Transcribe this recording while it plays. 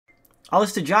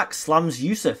Alistair Jack slams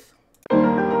Yousaf.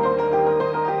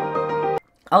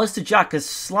 Alistair Jack has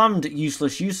slammed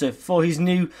Useless Yousaf for his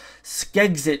new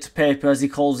Skegsit paper, as he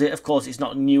calls it. Of course, it's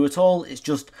not new at all. It's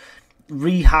just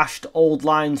rehashed old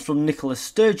lines from Nicola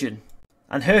Sturgeon.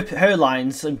 And her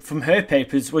lines from her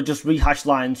papers were just rehashed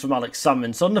lines from Alex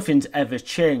Salmond, so nothing's ever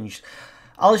changed.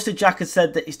 Alistair Jack has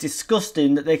said that it's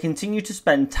disgusting that they continue to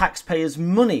spend taxpayers'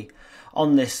 money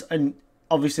on this, and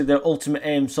obviously their ultimate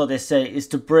aim, so they say, is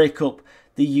to break up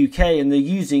the UK, and they're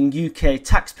using UK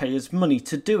taxpayers' money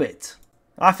to do it.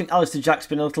 I think Alistair Jack's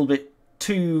been a little bit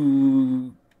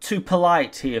too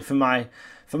polite here for my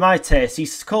taste.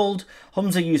 He's called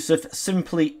Humza Yousaf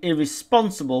simply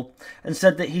irresponsible and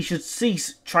said that he should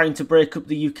cease trying to break up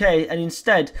the UK and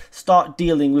instead start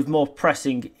dealing with more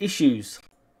pressing issues.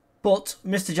 But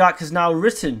Mr. Jack has now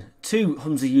written to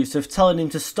Humza Yousaf telling him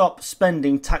to stop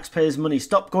spending taxpayers' money,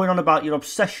 stop going on about your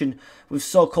obsession with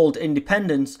so-called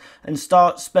independence and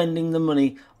start spending the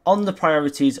money on the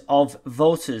priorities of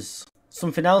voters.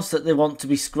 Something else that they want to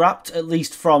be scrapped, at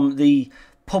least from the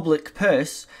public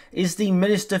purse, is the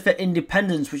Minister for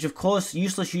Independence, which of course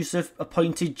Useless Yousaf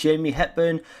appointed Jamie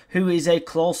Hepburn, who is a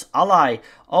close ally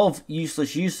of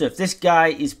Useless Yousaf. This guy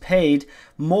is paid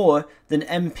more than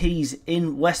MPs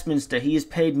in Westminster. He is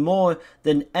paid more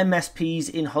than MSPs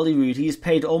in Holyrood. He is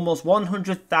paid almost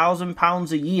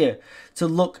 £100,000 a year to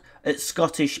look at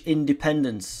Scottish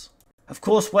independence. Of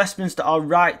course, Westminster are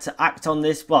right to act on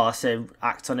this. Well, I say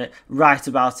act on it, write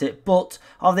about it. But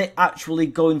are they actually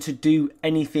going to do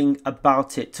anything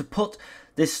about it? To put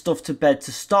this stuff to bed,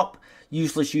 to stop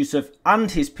Useless Yousaf and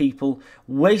his people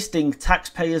wasting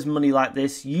taxpayers' money like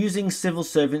this, using civil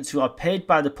servants who are paid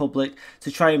by the public to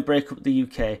try and break up the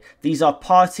UK. These are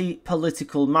party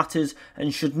political matters and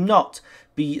they should not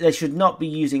be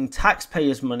using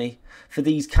taxpayers' money for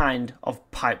these kind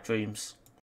of pipe dreams.